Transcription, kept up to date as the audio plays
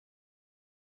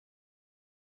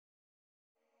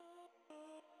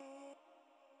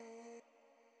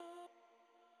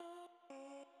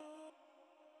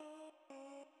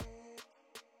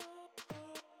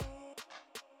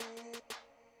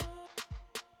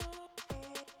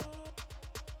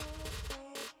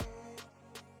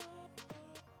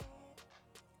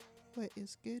What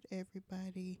is good,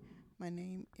 everybody? My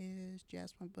name is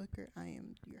Jazmine Booker. I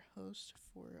am your host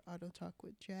for AutoTalk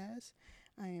with Jaz.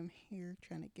 I am here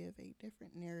trying to give a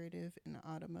different narrative in the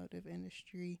automotive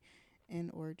industry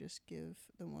and or just give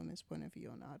the woman's point of view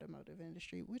on the automotive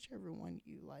industry, whichever one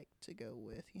you like to go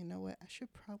with. You know what? I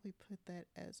should probably put that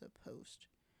as a post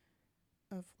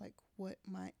of like what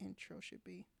my intro should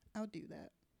be. I'll do that.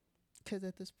 Because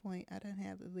at this point, I don't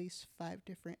have at least 5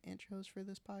 different intros for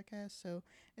this podcast. So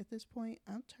at this point,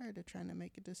 I'm tired of trying to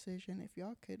make a decision. If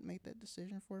y'all could make that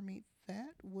decision for me,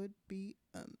 that would be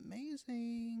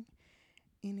amazing.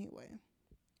 Anyway,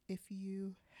 if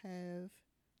you have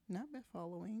not been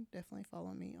following, definitely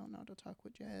follow me on Auto Talk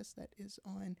with Jazz. That is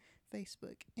on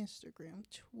Facebook, Instagram,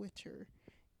 Twitter,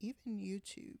 even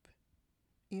YouTube.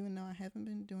 Even though I haven't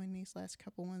been doing these last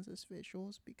couple ones as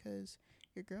visuals because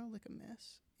your girl look a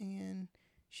mess and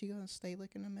she gonna stay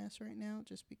looking a mess right now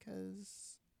just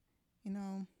because, you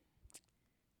know,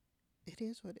 it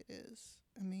is what it is.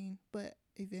 I mean, but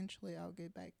eventually I'll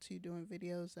get back to doing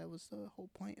videos. That was the whole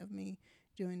point of me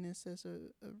doing this as a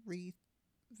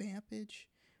revampage,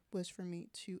 was for me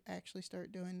to actually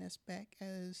start doing this back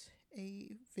as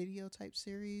a video type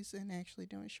series and actually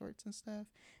doing shorts and stuff.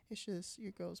 It's just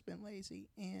your girl's been lazy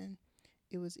and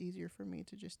it was easier for me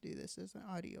to just do this as an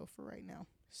audio for right now.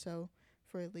 So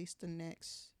for at least the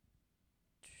next,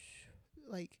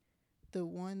 like, the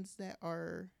ones that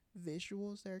are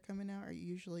visuals that are coming out are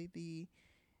usually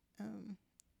um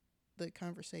the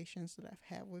conversations that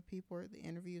I've had with people or the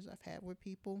interviews I've had with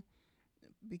people,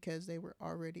 because they were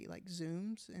already like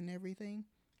Zooms and everything.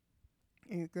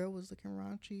 And your girl was looking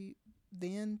raunchy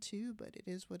then too, but it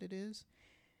is what it is.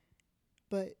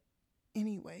 But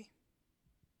anyway,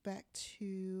 back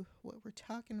to what we're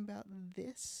talking about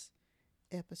this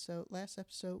episode. Last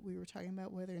episode, we were talking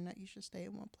about whether or not you should stay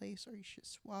in one place or you should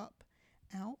swap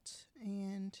out.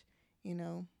 And, you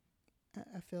know,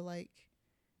 I feel like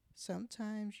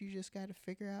sometimes you just got to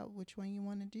figure out which one you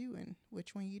want to do and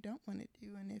which one you don't want to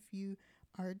do. And if you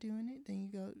are doing it, then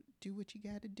you go do what you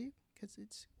got to do because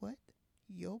it's what?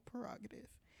 Your prerogative.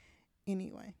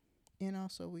 Anyway, and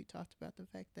also we talked about the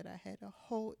fact that I had a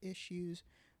whole issues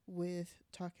with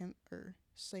talking or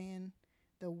saying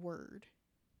the word.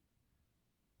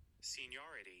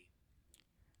 Seniority.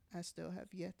 I still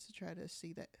have yet to try to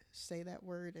say that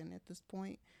word, and at this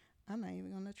point, I'm not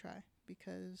even gonna try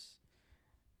because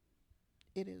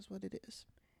it is what it is.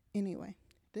 Anyway,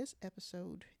 this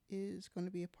episode is going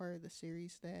to be a part of the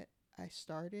series that I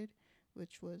started,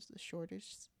 which was the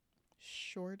shortage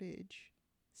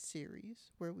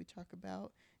series, where we talk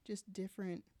about just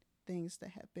different things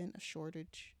that have been a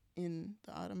shortage in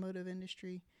the automotive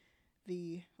industry.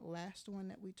 The last one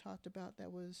that we talked about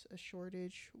that was a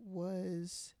shortage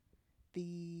was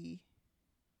the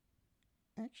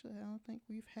actually, I don't think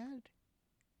we've had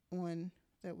one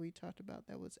that we talked about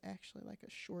that was actually like a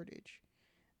shortage.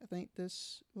 I think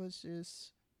this was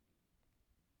just,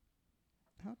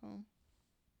 hold on,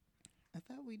 I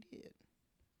thought we did.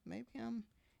 Maybe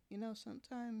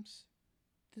sometimes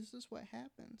this is what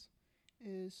happens,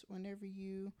 is whenever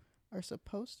you are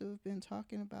supposed to have been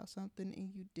talking about something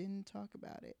and you didn't talk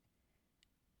about it.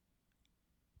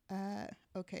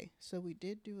 Okay, so we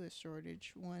did do a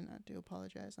shortage one. I do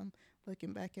apologize. I'm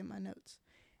looking back at my notes.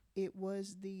 It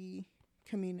was the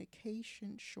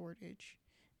communication shortage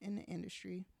in the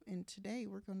industry. And today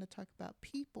we're going to talk about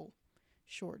people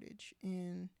shortage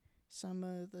and some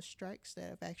of the strikes that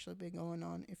have actually been going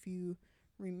on. If you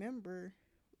remember,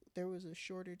 there was a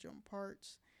shortage on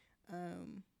parts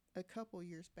a couple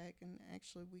years back, and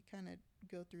actually we kind of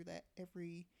go through that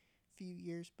every few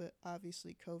years, but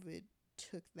obviously COVID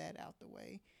took that out the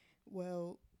way.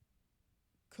 Well,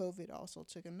 COVID also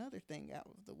took another thing out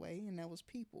of the way, and that was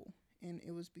people. And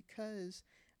it was because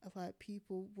a lot of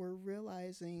people were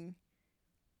realizing,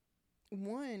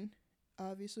 one,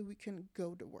 obviously we couldn't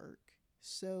go to work.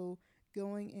 So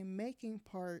going and making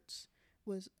parts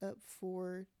was up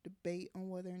for debate on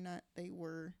whether or not they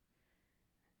were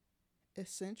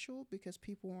essential because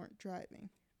people weren't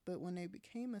driving. But when they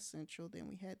became essential, then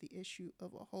we had the issue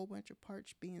of a whole bunch of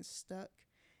parts being stuck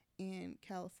in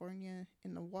California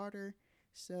in the water.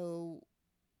 So,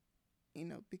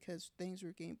 because things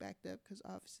were getting backed up, because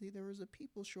obviously there was a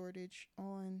people shortage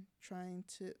on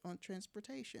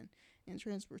transportation. And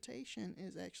transportation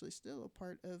is actually still a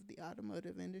part of the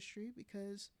automotive industry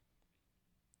because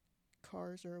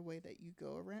cars are a way that you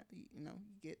go around, you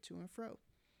get to and fro.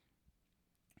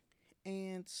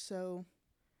 And so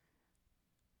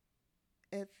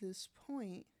at this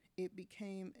point, it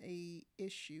became a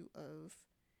issue of,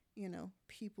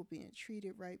 people being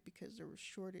treated right because there was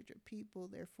shortage of people.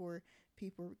 Therefore,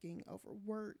 people were getting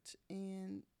overworked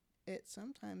and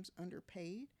sometimes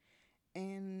underpaid.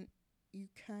 And you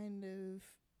kind of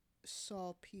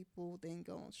saw people then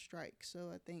go on strike. So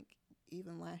I think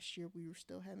even last year we were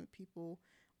still having people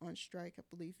on strike. I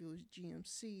believe it was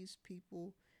GMC's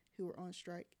people who were on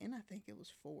strike, and I think it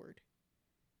was Ford,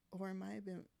 or it might have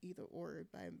been either or, it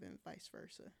might have been vice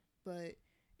versa. But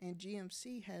and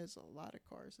GMC has a lot of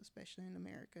cars, especially in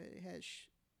America. It has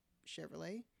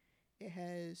Chevrolet, it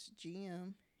has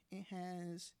GM, it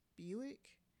has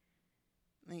Buick.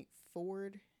 I think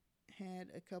Ford had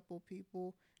a couple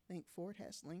people. I think Ford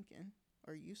has Lincoln,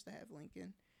 or used to have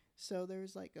Lincoln. So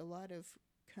there's like a lot of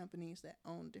companies that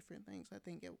own different things. I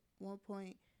think at one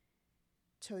point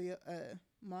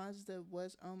Mazda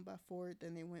was owned by Ford,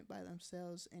 then they went by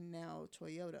themselves, and now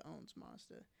Toyota owns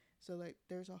Mazda. So like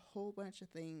there's a whole bunch of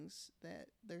things that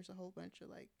there's a whole bunch of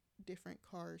like different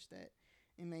cars that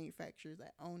and manufacturers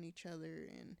that own each other,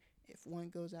 and if one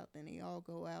goes out then they all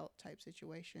go out type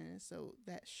situation. And so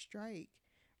that strike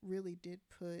really did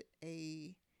put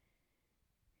a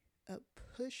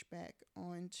pushback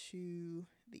onto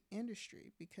the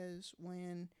industry, because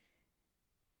when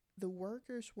the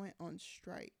workers went on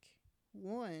strike,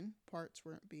 one, parts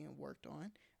weren't being worked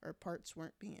on, or parts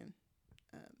weren't being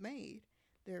made.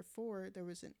 Therefore, there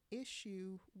was an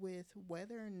issue with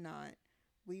whether or not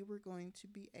we were going to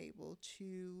be able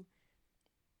to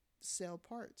sell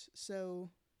parts. So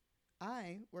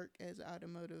I work as an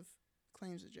automotive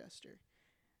claims adjuster,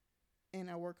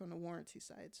 and I work on the warranty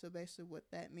side. So basically what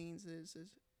that means is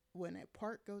when a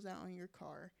part goes out on your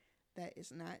car that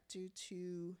is not due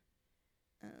to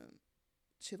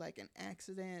like an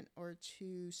accident, or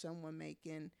to someone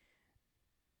making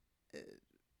uh,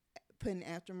 putting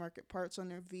aftermarket parts on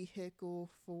their vehicle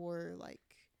for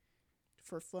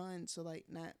fun, so like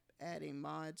not adding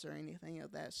mods or anything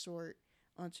of that sort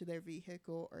onto their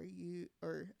vehicle,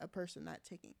 or a person not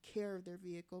taking care of their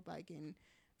vehicle by getting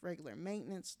regular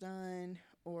maintenance done,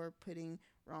 or putting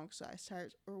wrong size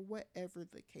tires, or whatever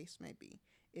the case may be.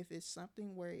 If it's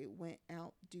something where it went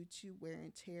out due to wear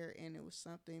and tear, and it was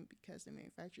something because the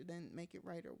manufacturer didn't make it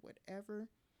right or whatever,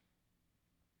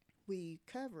 we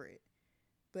cover it.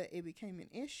 But it became an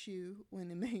issue when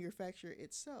the manufacturer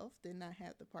itself did not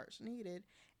have the parts needed,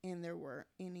 and there were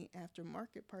any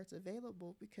aftermarket parts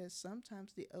available, because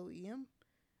sometimes the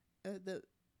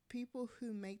people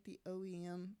who make the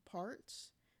OEM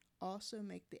parts also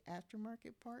make the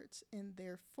aftermarket parts, and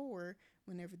therefore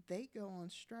whenever they go on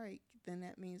strike, then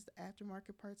that means the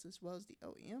aftermarket parts as well as the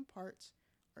OEM parts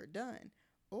are done,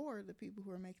 or the people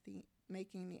who are making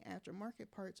the aftermarket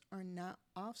parts are not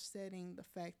offsetting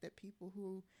the fact that people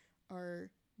who are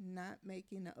not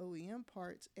making the OEM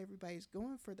parts, everybody's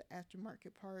going for the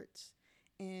aftermarket parts,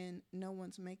 and no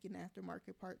one's making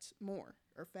aftermarket parts more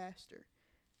or faster.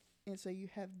 And so you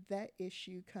have that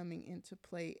issue coming into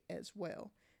play as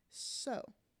well.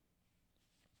 So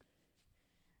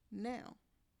now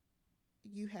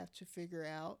you have to figure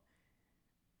out,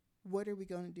 what are we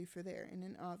going to do for there? And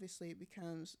then obviously it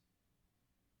becomes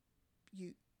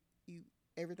you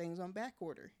everything's on back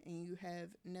order, and you have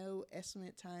no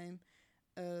estimate time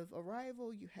of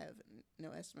arrival, you have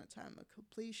no estimate time of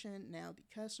completion. Now the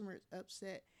customer is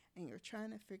upset, and you're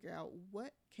trying to figure out,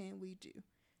 what can we do?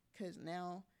 Because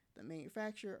now the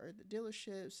manufacturer or the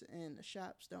dealerships and the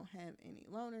shops don't have any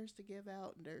loaners to give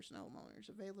out, and there's no loaners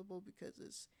available because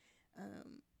it's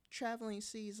traveling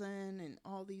season and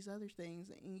all these other things,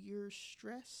 and you're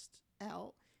stressed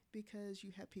out because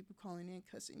you have people calling in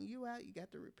cussing you out. You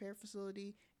got the repair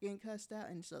facility getting cussed out,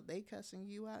 and so they cussing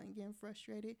you out and getting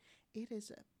frustrated. It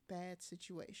is a bad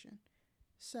situation.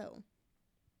 So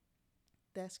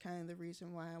that's kind of the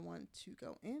reason why I wanted to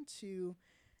go into,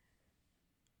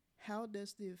 how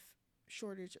does the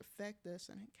shortage affect us,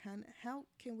 and kind of how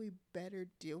can we better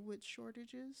deal with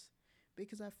shortages?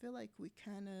 Because I feel like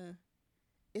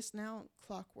it's now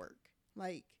clockwork.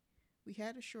 Like, we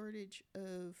had a shortage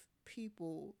of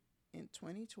people in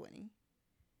 2020,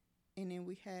 and then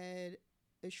we had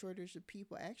a shortage of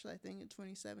people, actually I think in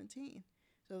 2017.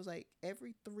 So it was like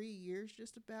every 3 years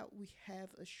just about, we have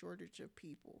a shortage of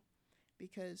people,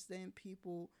 because then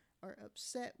people are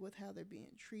upset with how they're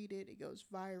being treated. It goes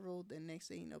viral. The next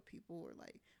thing you know, people are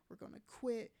like, we're going to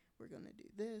quit, we're going to do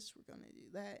this, we're going to do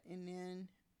that, and then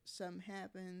something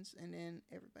happens, and then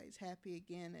everybody's happy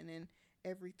again. And then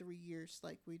every 3 years,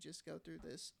 like, we just go through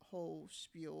this whole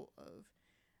spiel of,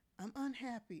 I'm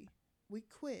unhappy, we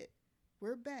quit,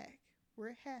 we're back,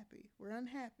 we're happy, we're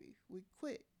unhappy, we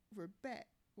quit, we're back,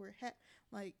 we're happy.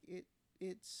 Like,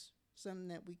 it's something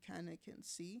that we kind of can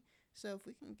see. So if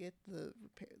we can get the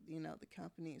repair, the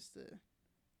companies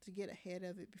to get ahead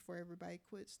of it before everybody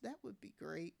quits, that would be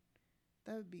great.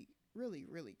 That would be really,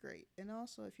 really great. And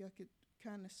also, if y'all could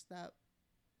kind of stop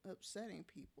upsetting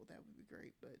people, that would be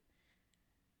great. But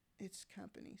it's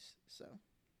companies. So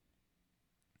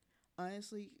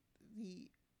honestly, the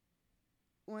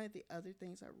one of the other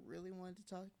things I really wanted to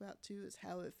talk about too is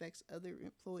how it affects other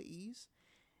employees,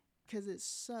 because it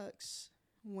sucks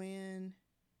when,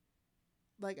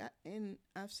 and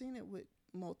I've seen it with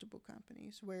multiple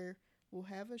companies where we'll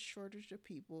have a shortage of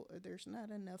people or there's not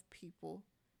enough people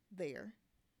there,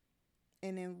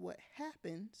 and then what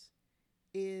happens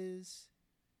is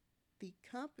the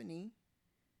company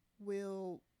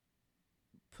will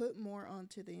put more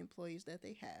onto the employees that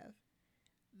they have.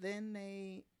 Then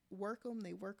they work them,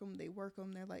 they work them, they work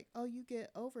them. They're like, oh, you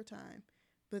get overtime.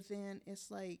 But then it's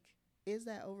like, is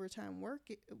that overtime worth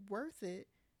it?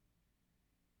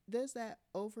 Does that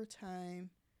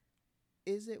overtime,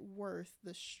 is it worth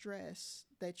the stress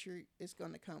that it's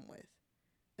going to come with?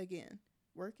 Again,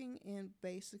 working in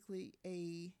basically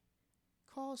a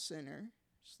call center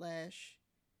slash,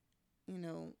 you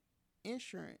know,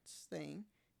 insurance thing,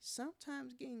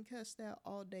 sometimes getting cussed out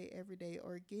all day, every day,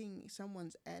 or getting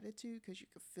someone's attitude because you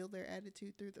can feel their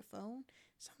attitude through the phone,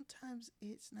 sometimes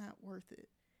it's not worth it.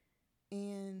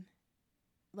 And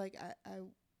like I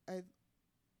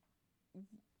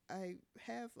I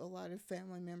have a lot of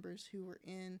family members who are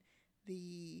in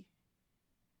the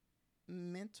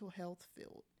mental health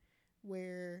field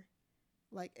where,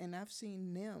 like, and I've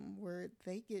seen them where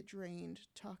they get drained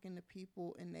talking to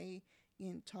people and they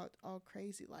get talked all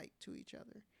crazy like to each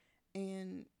other.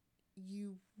 And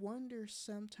you wonder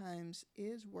sometimes,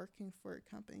 is working for a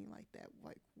company like that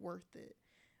like worth it?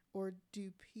 Or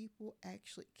do people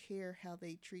actually care how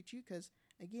they treat you? Because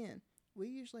again, we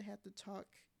usually have to talk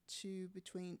to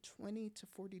between 20 to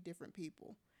 40 different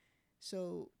people.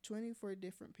 So 24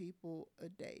 different people a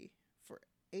day for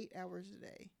 8 hours a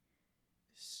day.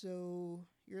 So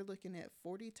you're looking at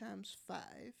 40 times 5.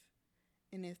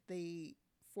 And if they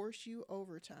force you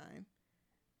overtime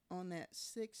on that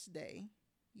sixth day,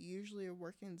 you usually are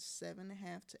working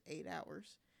 7.5 to 8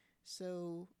 hours.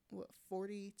 So what,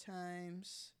 40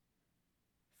 times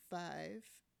 5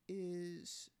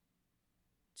 is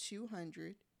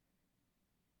 200.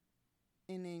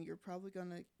 And then you're probably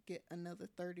going to get another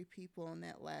 30 people on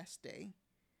that last day.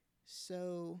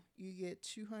 So you get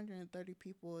 230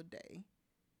 people a day.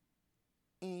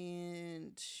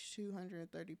 And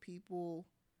 230 people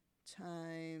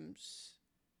times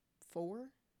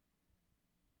 4,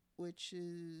 which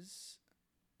is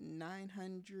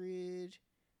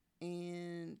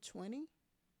 920.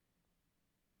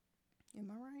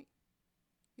 Am I right?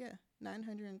 Yeah,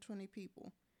 920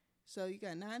 people. So you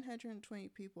got 920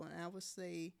 people, and I would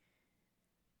say,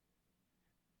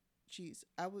 geez,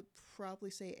 I would probably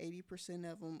say 80%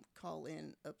 of them call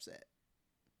in upset.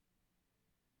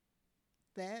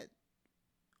 That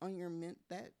on your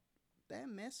that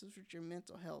messes with your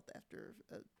mental health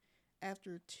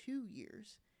after 2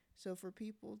 years. So for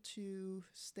people to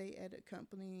stay at a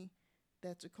company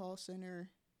that's a call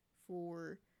center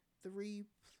for 3,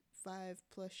 5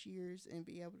 plus years and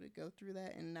be able to go through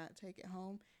that and not take it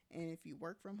home, and if you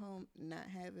work from home, not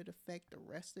have it affect the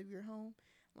rest of your home,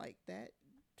 like that,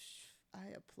 I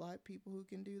applaud people who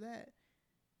can do that.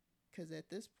 Because at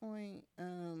this point,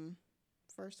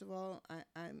 first of all, I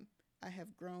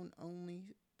have grown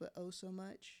only but oh so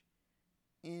much,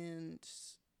 and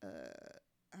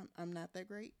I'm not that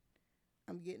great.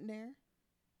 I'm getting there.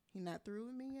 He's not through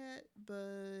with me yet,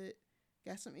 but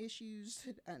got some issues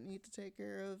that I need to take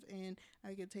care of. And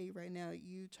I can tell you right now,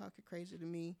 you talking crazy to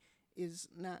me is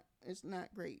not, it's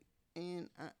not great. And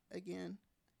again,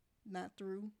 not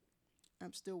through.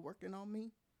 I'm still working on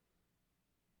me.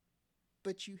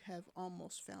 But you have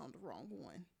almost found the wrong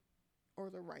one or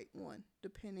the right one,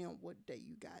 depending on what day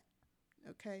you got.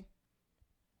 Okay?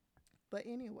 But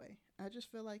anyway, I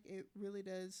just feel like it really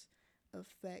does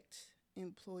affect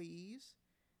employees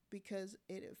because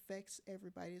it affects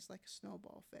everybody. It's like a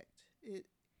snowball effect. It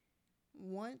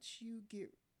once you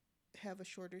get have a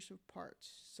shortage of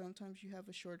parts, sometimes you have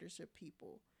a shortage of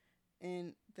people,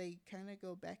 and they kind of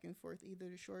go back and forth. Either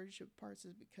the shortage of parts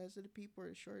is because of the people, or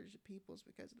the shortage of people is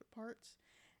because of the parts.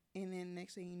 And then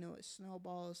next thing you know, it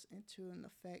snowballs into an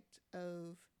effect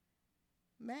of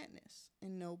madness,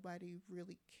 and nobody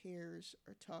really cares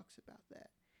or talks about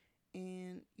that.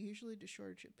 And usually the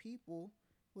shortage of people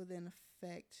will then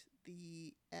affect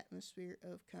the atmosphere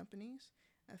of companies.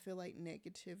 I feel like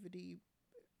negativity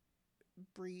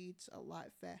breeds a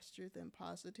lot faster than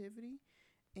positivity.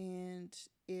 And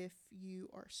if you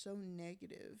are so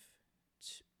negative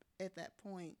at that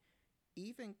point,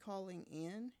 even calling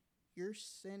in, you're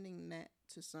sending that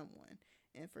to someone.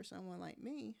 And for someone like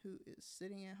me who is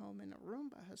sitting at home in a room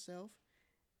by herself,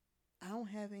 I don't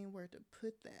have anywhere to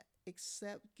put that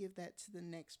except give that to the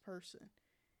next person.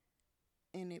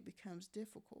 And it becomes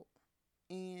difficult.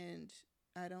 And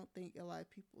I don't think a lot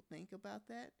of people think about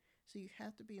that. So you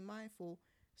have to be mindful.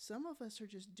 Some of us are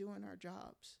just doing our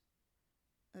jobs.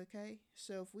 Okay?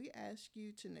 So if we ask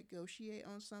you to negotiate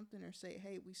on something or say,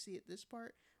 hey, we see it this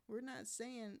part, we're not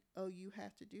saying, oh, you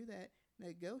have to do that.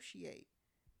 Negotiate.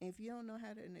 And if you don't know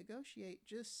how to negotiate,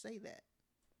 just say that.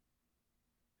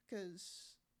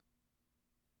 Because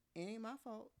it ain't my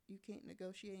fault you can't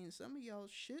negotiate. And some of y'all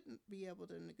shouldn't be able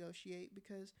to negotiate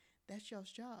because that's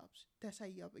y'all's jobs. That's how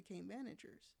y'all became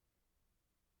managers.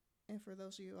 And for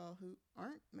those of y'all who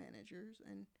aren't managers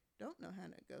and don't know how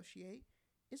to negotiate,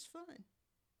 it's fun.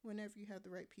 Whenever you have the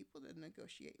right people to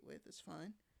negotiate with, it's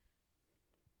fun.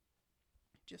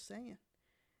 Just saying.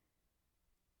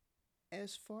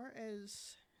 As far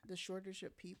as the shortage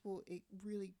of people, it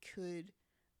really could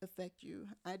affect you.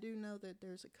 I do know that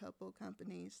there's a couple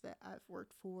companies that I've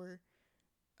worked for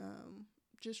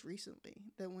just recently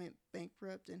that went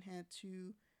bankrupt and had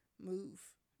to move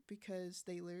because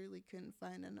they literally couldn't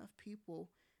find enough people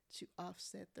to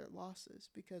offset their losses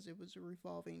because it was a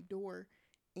revolving door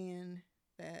in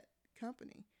that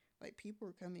company. Like people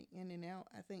were coming in and out,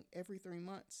 I think every 3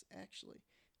 months actually.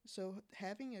 So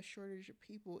having a shortage of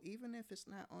people, even if it's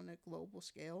not on a global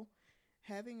scale,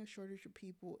 having a shortage of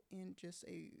people in just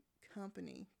a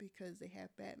company because they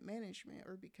have bad management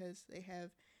or because they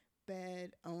have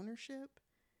bad ownership,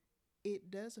 it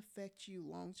does affect you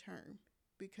long term.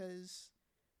 Because,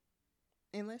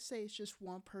 and let's say it's just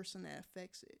one person that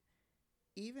affects it,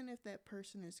 even if that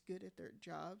person is good at their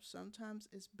job, sometimes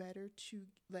it's better to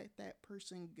let that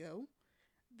person go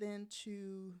than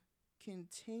to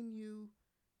continue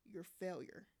your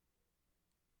failure.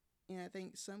 And I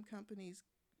think some companies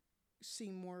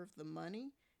see more of the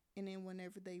money, and then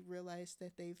whenever they realize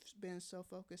that they've been so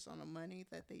focused on the money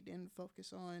that they didn't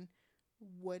focus on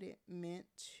what it meant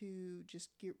to just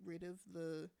get rid of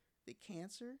the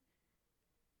cancer,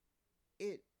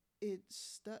 it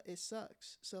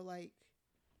sucks. So like,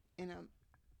 and I'm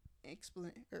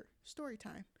explain or story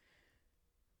time.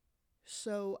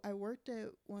 So I worked at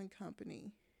one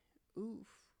company. Oof,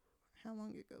 how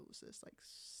long ago was this? Like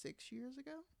 6 years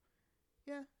ago?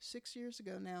 Yeah, 6 years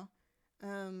ago now.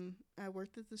 I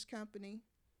worked at this company.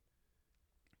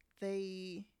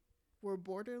 They were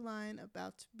borderline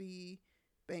about to be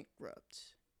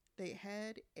bankrupt. They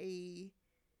had a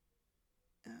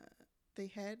they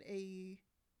had a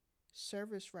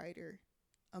service writer,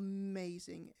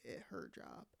 amazing at her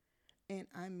job, and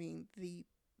I mean the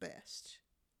best,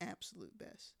 absolute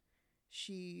best.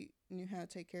 She knew how to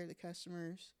take care of the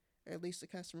customers, or at least the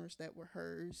customers that were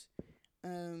hers.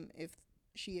 If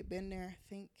she had been there, I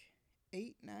think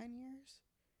 8, 9 years,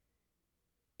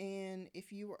 and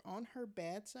if you were on her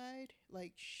bad side,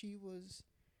 like she was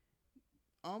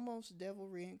almost devil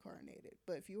reincarnated.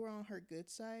 But if you were on her good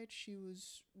side, she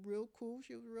was real cool.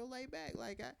 She was real laid back.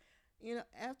 Like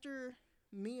after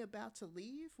me about to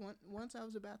leave, once I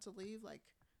was about to leave, like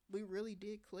we really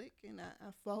did click, and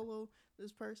I follow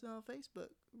this person on Facebook.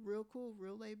 Real cool,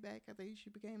 real laid back. I think she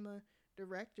became a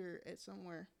director at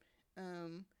somewhere.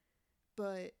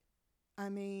 But I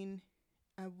mean,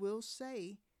 I will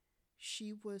say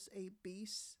she was a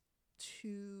beast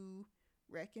to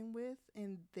reckon with,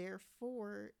 and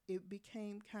therefore it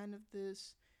became kind of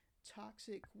this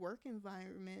toxic work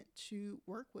environment to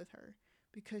work with her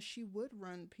because she would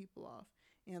run people off.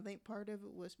 And I think part of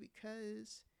it was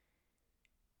because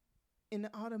in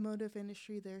the automotive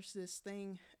industry, there's this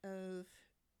thing of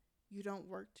you don't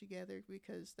work together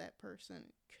because that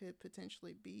person could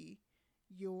potentially be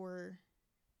your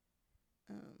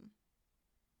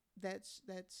that's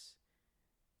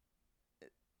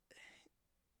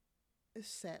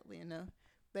sadly enough,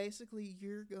 basically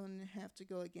you're going to have to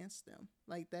go against them.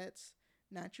 Like that's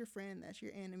not your friend, that's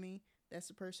your enemy. That's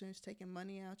the person who's taking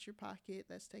money out your pocket,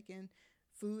 that's taking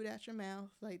food out your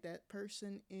mouth. Like that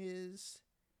person is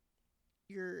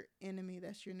your enemy,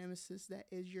 that's your nemesis, that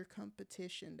is your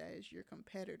competition, that is your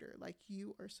competitor. Like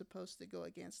you are supposed to go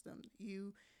against them.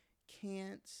 You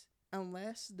can't,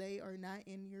 unless they are not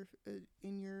in your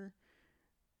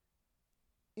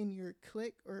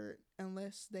clique, or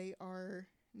unless they are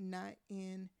not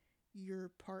in your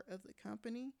part of the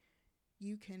company,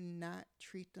 you cannot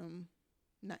treat them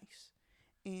nice.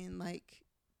 And like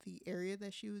the area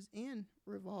that she was in,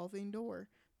 revolving door,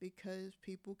 because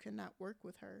people cannot work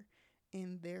with her,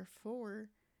 and therefore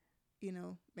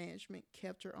management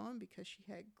kept her on because she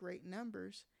had great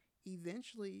numbers,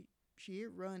 eventually she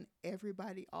had run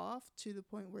everybody off to the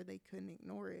point where they couldn't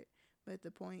ignore it. But at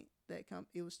the point that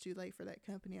it was too late for that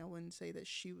company, I wouldn't say that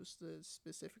she was the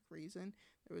specific reason.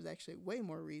 There was actually way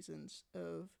more reasons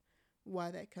of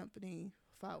why that company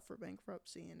filed for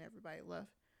bankruptcy and everybody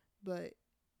left. But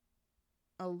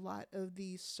a lot of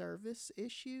these service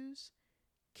issues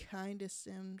kind of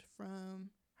stemmed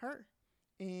from her.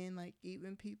 And like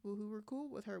even people who were cool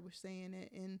with her were saying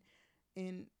it,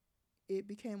 and it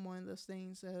became one of those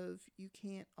things of you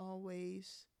can't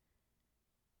always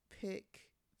pick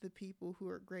the people who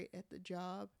are great at the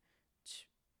job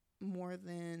more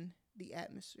than the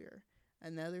atmosphere.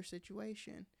 Another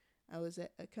situation, I was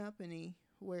at a company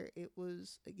where it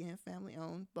was again family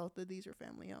owned. Both of these are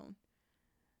family owned.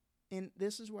 And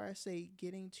this is where I say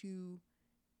getting to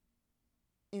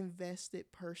invest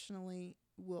it personally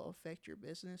will affect your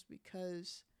business,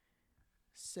 because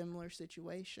similar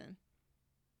situation.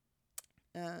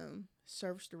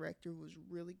 Service director was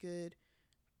really good,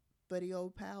 buddy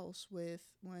old pals with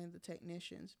one of the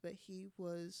technicians, but he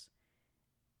was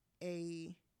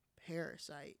a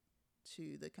parasite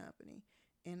to the company.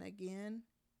 And again,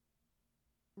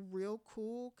 real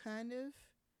cool kind of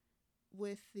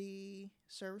with the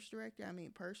service director. I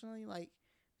mean, personally, like,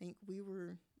 I think we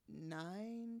were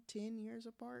 9-10 years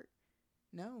apart.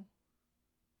 No.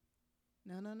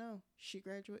 She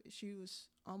graduated. She was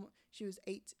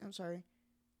 8. I'm sorry.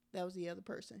 That was the other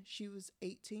person. She was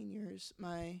 18 years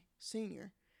my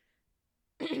senior.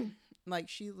 Like,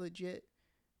 she legit,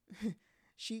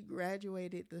 she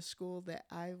graduated the school that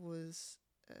I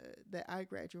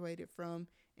graduated from,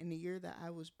 and the year that I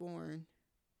was born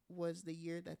was the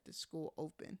year that the school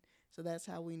opened. So that's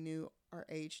how we knew our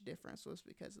age difference, was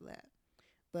because of that.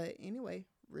 But anyway,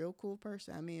 real cool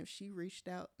person. I mean, if she reached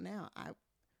out now, I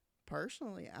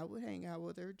would hang out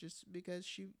with her just because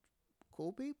she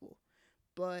cool people.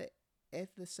 But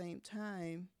at the same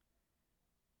time,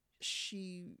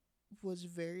 she was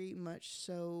very much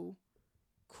so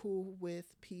cool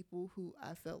with people who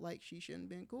I felt like she shouldn't have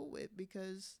been cool with,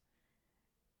 because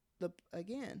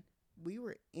we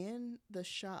were in the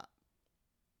shop.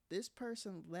 This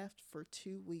person left for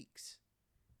 2 weeks.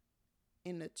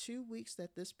 In the 2 weeks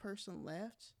that this person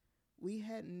left, we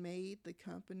had made the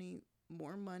company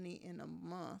more money in a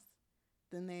month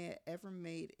than they had ever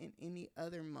made in any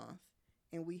other month.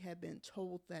 And we had been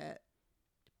told that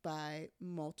by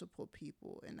multiple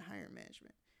people in higher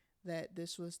management, that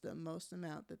this was the most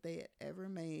amount that they had ever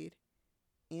made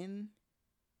in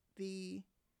the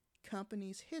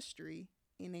company's history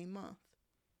in a month.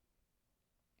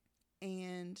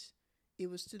 And it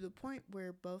was to the point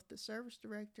where both the service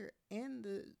director and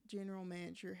the general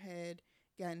manager had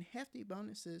gotten hefty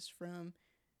bonuses from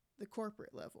the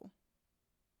corporate level.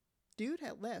 Dude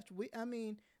had left.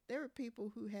 There were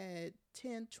people who had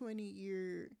 10,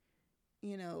 20-year,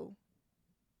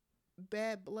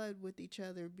 bad blood with each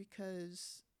other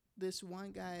because this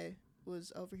one guy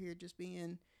was over here just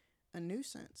being a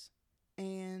nuisance.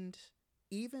 And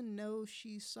even though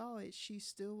she saw it, she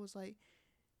still was like,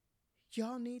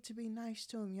 y'all need to be nice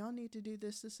to him. Y'all need to do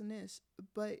this, this, and this.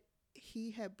 But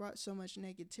he had brought so much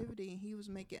negativity, and he was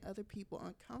making other people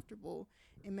uncomfortable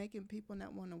and making people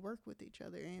not want to work with each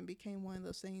other. And it became one of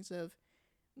those things of,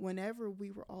 whenever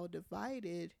we were all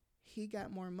divided, he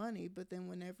got more money. But then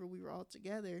whenever we were all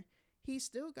together, he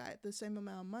still got the same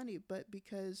amount of money. But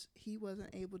because he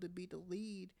wasn't able to be the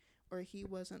lead, or he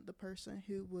wasn't the person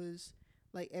who was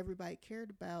like everybody cared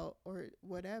about or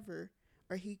whatever,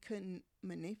 or he couldn't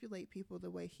manipulate people the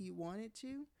way he wanted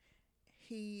to,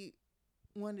 he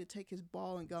wanted to take his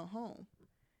ball and go home.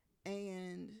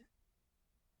 And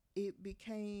it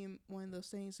became one of those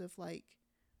things of like,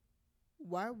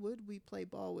 why would we play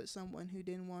ball with someone who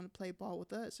didn't want to play ball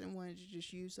with us and wanted to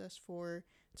just use us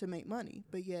to make money?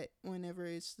 But yet whenever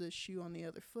it's the shoe on the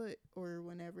other foot, or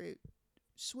whenever it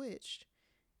switched,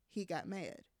 he got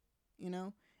mad,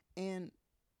 and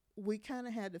we kind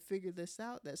of had to figure this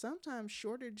out, that sometimes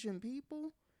shortage in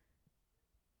people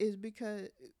is because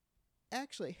it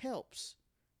actually helps,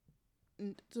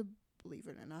 to believe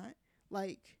it or not.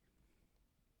 Like,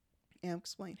 and I'll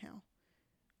explain how.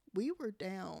 We were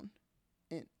down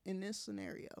in this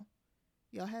scenario.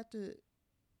 Y'all have to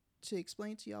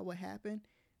explain to y'all what happened.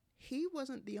 He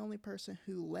wasn't the only person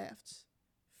who left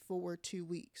for 2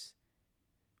 weeks.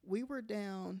 We were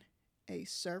down a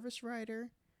service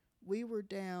writer. We were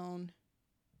down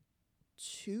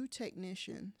 2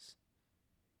 technicians.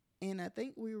 And I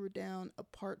think we were down a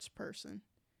parts person.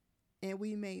 And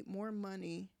we made more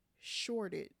money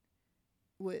shorted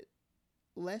with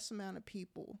less amount of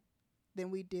people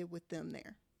than we did with them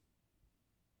there.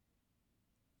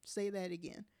 Say that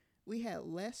again. We had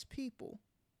less people.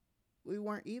 We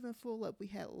weren't even full up. We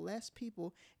had less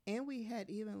people, and we had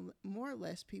even more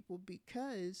less people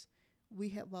because we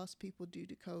had lost people due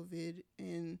to COVID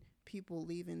and people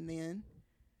leaving then.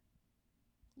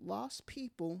 Lost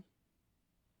people.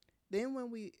 Then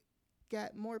when we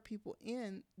got more people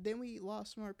in, then we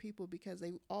lost more people because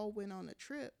they all went on a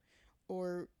trip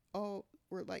or all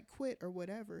were like quit or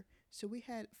whatever. So we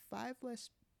had 5 less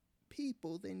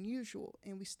people than usual,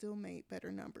 and we still made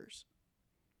better numbers.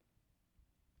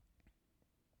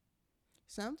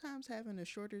 Sometimes having a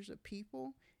shortage of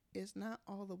people is not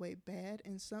all the way bad,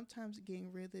 and sometimes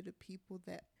getting rid of the people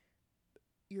that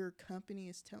your company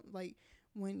is telling, like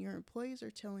when your employees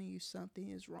are telling you something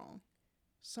is wrong,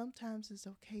 sometimes it's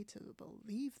okay to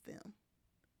believe them.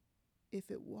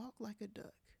 If it walks like a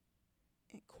duck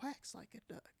and quacks like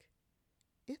a duck,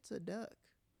 it's a duck.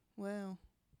 Well,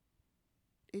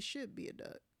 it should be a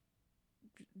duck.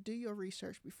 Do your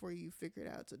research before you figure it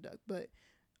out it's a duck. But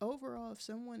overall, if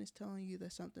someone is telling you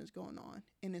that something's going on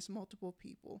and it's multiple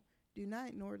people, do not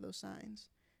ignore those signs.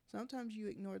 Sometimes you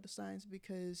ignore the signs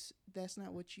because that's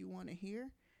not what you want to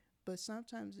hear, but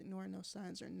sometimes ignoring those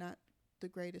signs are not the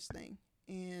greatest thing.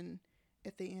 And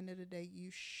at the end of the day, you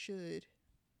should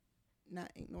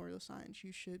not ignore those signs.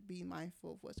 You should be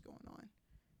mindful of what's going on.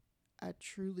 I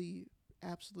truly,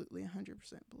 absolutely 100%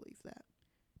 believe that.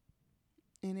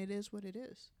 And it is what it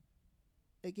is.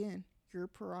 Again, your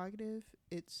prerogative.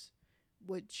 It's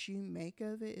what you make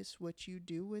of it. It's what you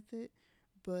do with it.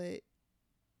 But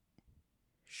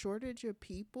shortage of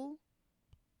people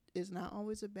is not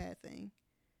always a bad thing.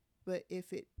 But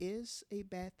if it is a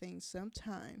bad thing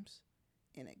sometimes,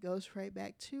 and it goes right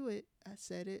back to it, I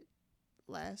said it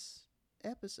last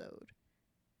episode.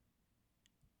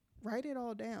 Write it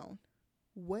all down.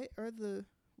 What are the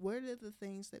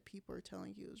things that people are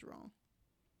telling you is wrong?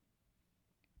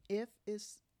 If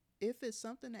it's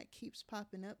something that keeps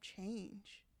popping up,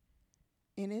 change.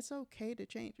 And it's okay to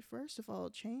change. First of all,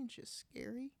 change is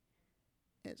scary.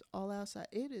 It's all outside.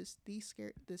 It is the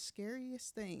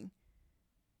scariest thing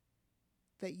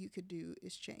that you could do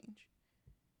is change,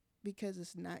 because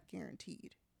it's not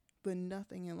guaranteed. But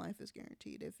nothing in life is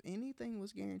guaranteed. If anything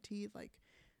was guaranteed, like,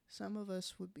 some of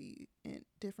us would be in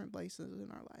different places in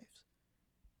our lives.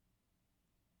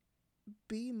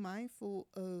 Be mindful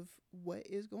of what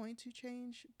is going to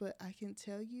change, but I can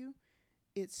tell you,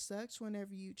 it sucks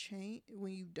whenever you change,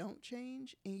 when you don't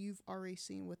change, and you've already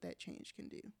seen what that change can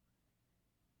do.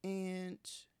 And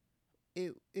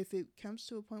if it comes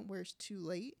to a point where it's too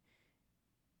late,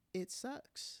 it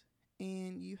sucks,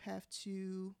 and you have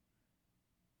to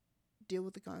deal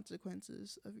with the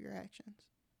consequences of your actions.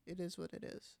 It is what it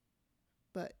is.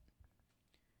 But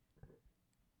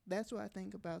that's what I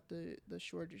think about the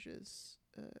shortages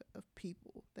of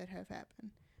people that have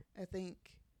happened. I think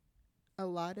a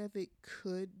lot of it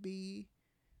could be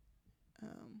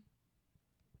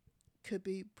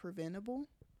preventable,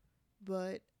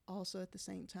 but also at the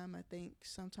same time, I think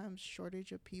sometimes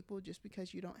shortage of people, just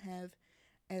because you don't have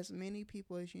as many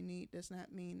people as you need, does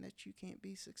not mean that you can't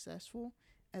be successful.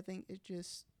 I think it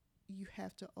just, you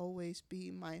have to always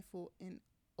be mindful and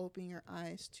open your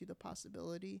eyes to the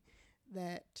possibility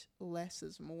that less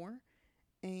is more,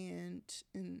 and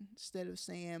instead of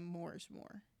saying more is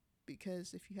more.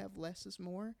 Because if you have less is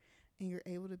more and you're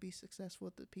able to be successful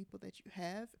with the people that you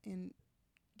have, and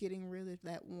getting rid of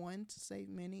that one to save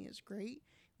many is great,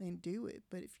 then do it.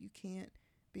 But if you can't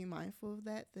be mindful of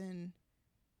that, then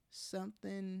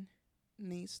something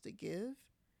needs to give.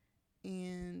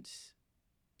 And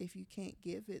if you can't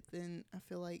give it, then I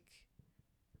feel like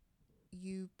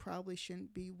you probably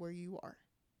shouldn't be where you are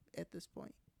at this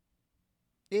point.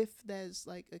 If that's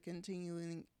like a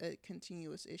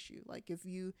continuous issue, like if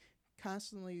you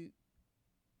constantly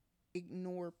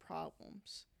ignore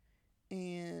problems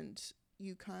and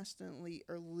you constantly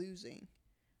are losing,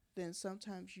 then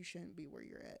sometimes you shouldn't be where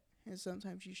you're at, and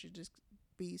sometimes you should just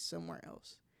be somewhere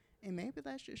else. And maybe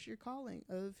that's just your calling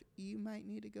of, you might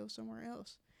need to go somewhere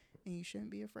else, and you shouldn't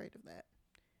be afraid of that.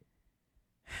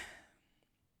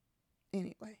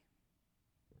 Anyway,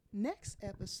 next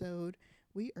episode,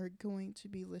 we are going to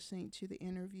be listening to the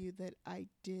interview that I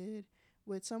did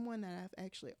with someone that I've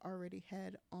actually already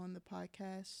had on the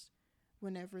podcast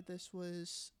whenever this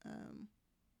was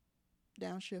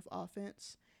Downshift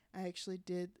Offense. I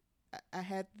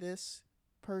had this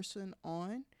person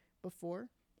on before.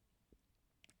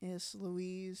 It's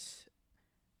Louise.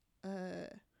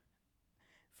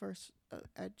 First,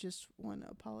 I just want to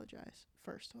apologize,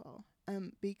 first of all,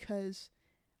 because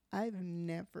I've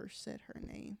never said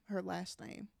her last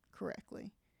name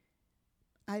correctly.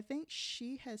 I think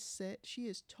she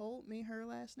has told me her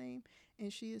last name,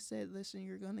 and she has said, listen,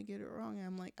 you're going to get it wrong. And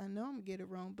I'm like, I know I'm going to get it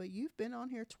wrong, but you've been on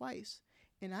here twice,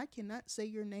 and I cannot say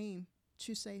your name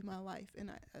to save my life. And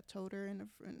I told her in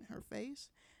her face,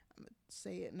 I'm going to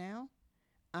say it now.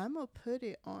 I'm going to put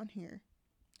it on here.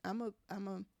 I'm going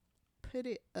to put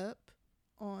it up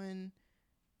on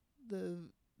the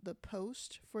the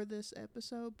post for this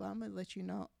episode, but I'm going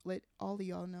to let all of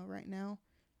y'all know right now.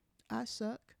 I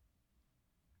suck.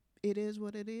 It is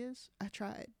what it is. I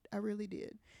tried. I really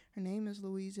did. Her name is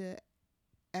Louisa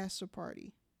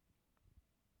Assaparty.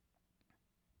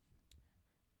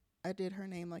 I did her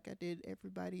name like I did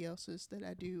everybody else's that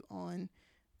I do on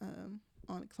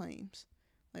claims.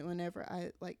 Like whenever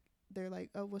I like, they're like,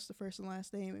 oh, what's the first and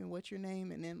last name and what's your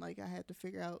name, and then like I had to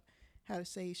figure out how to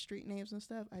say street names and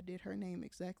stuff. I did her name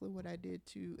exactly what I did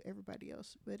to everybody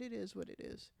else, but it is what it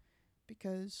is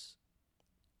because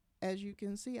as you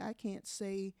can see, I can't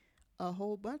say a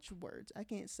whole bunch of words. I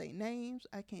can't say names.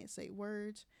 I can't say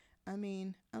words. I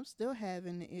mean, I'm still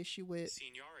having the issue with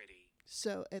seniority.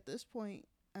 So at this point,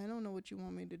 I don't know what you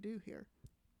want me to do here.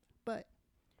 But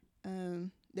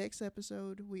next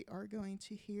episode, we are going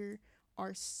to hear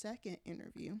our second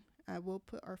interview. I will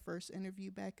put our first interview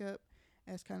back up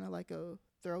as kind of like a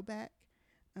throwback.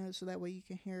 So that way you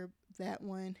can hear that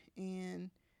one and,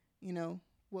 you know,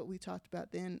 what we talked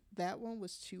about then. That one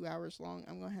was 2 hours long.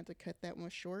 I'm going to have to cut that one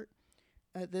short.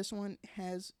 This one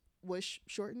was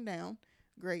shortened down.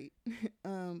 Great.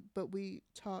 But we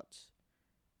talked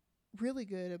really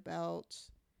good about,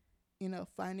 you know,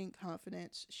 finding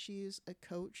confidence. She's a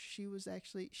coach.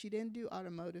 She didn't do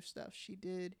automotive stuff. She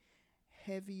did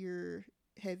heavy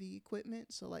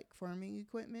equipment, so like farming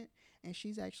equipment, and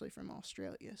she's actually from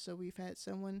Australia. So we've had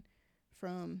someone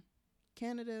from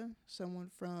Canada, someone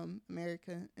from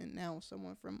America, and now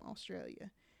someone from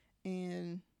Australia.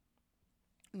 And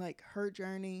like her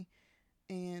journey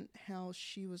and how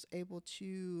she was able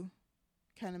to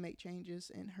kind of make changes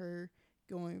in her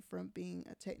going from being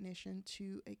a technician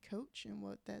to a coach and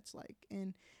what that's like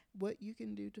and what you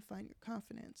can do to find your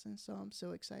confidence. And so I'm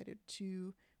so excited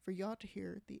for y'all to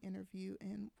hear the interview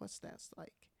and what's that's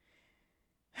like.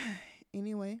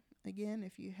 Anyway, again,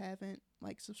 if you haven't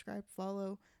subscribe,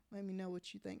 follow, let me know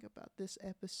what you think about this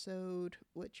episode,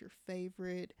 what's your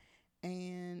favorite,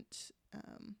 and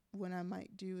what I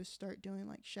might do is start doing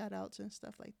like shout outs and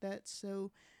stuff like that.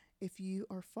 So if you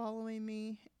are following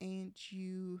me and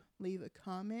you leave a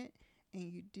comment and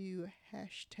you do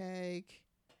hashtag,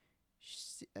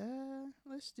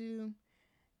 let's do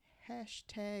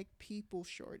hashtag people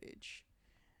shortage.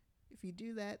 If you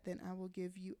do that, then I will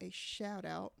give you a shout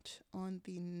out on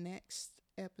the next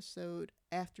episode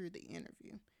after the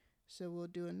interview. So we'll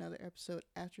do another episode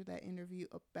after that interview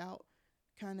about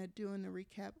kind of doing the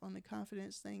recap on the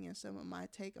confidence thing and some of my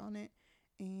take on it.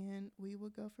 And we will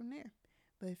go from there.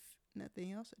 But if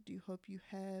nothing else, I do hope you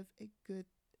have a good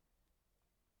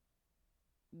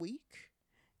week.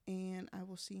 And I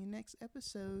will see you next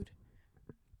episode.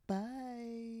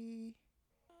 Bye.